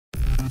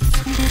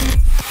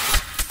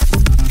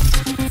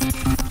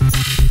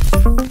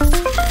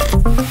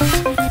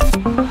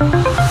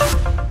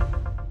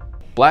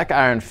Black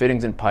iron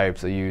fittings and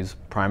pipes are used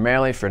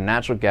primarily for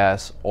natural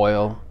gas,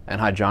 oil,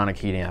 and hydronic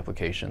heating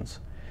applications.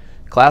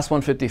 Class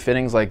 150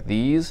 fittings like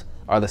these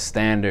are the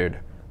standard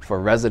for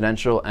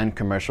residential and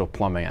commercial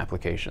plumbing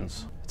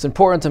applications. It's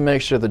important to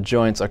make sure the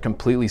joints are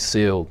completely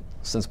sealed,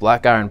 since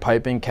black iron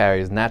piping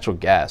carries natural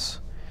gas.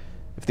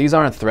 If these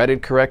aren't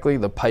threaded correctly,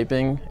 the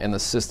piping in the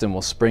system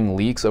will spring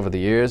leaks over the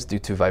years due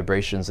to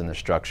vibrations in the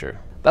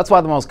structure. That's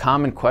why the most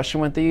common question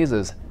with these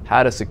is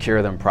how to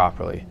secure them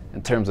properly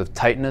in terms of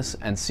tightness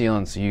and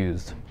sealants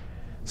used.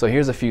 So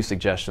here's a few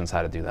suggestions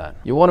how to do that.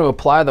 You want to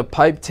apply the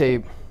pipe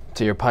tape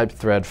to your pipe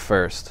thread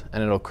first,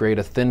 and it'll create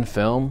a thin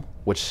film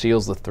which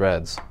seals the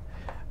threads.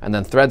 And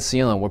then thread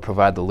sealant will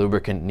provide the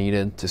lubricant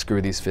needed to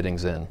screw these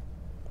fittings in.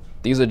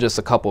 These are just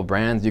a couple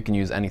brands, you can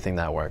use anything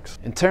that works.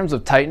 In terms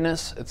of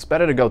tightness, it's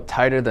better to go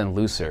tighter than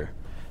looser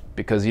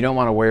because you don't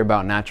want to worry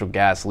about natural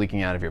gas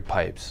leaking out of your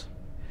pipes.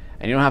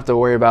 And you don't have to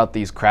worry about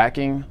these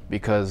cracking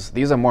because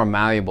these are more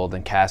malleable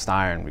than cast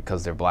iron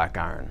because they're black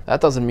iron.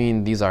 That doesn't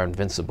mean these are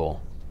invincible.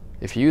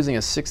 If you're using a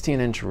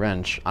 16-inch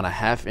wrench on a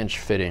 1/2-inch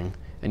fitting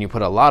and you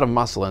put a lot of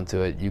muscle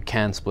into it, you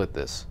can split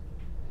this.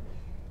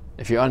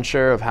 If you're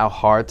unsure of how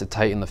hard to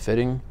tighten the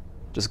fitting,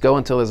 just go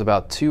until there's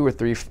about 2 or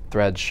 3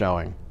 threads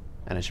showing,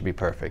 and it should be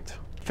perfect.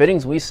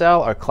 Fittings we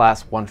sell are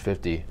class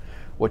 150,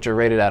 which are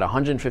rated at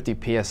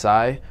 150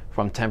 psi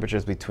from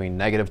temperatures between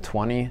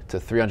 -20 to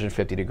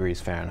 350 degrees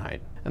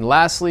Fahrenheit. And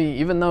lastly,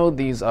 even though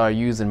these are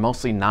used in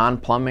mostly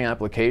non-plumbing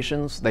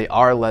applications, they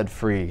are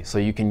lead-free, so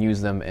you can use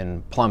them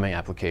in plumbing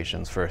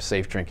applications for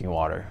safe drinking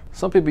water.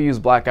 Some people use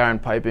black iron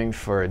piping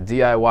for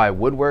DIY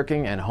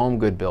woodworking and home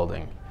good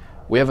building.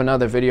 We have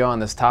another video on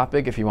this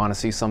topic if you want to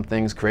see some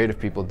things creative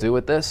people do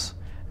with this,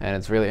 and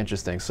it's really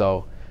interesting.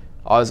 So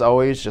as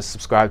always, just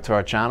subscribe to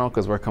our channel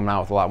because we're coming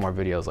out with a lot more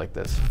videos like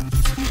this.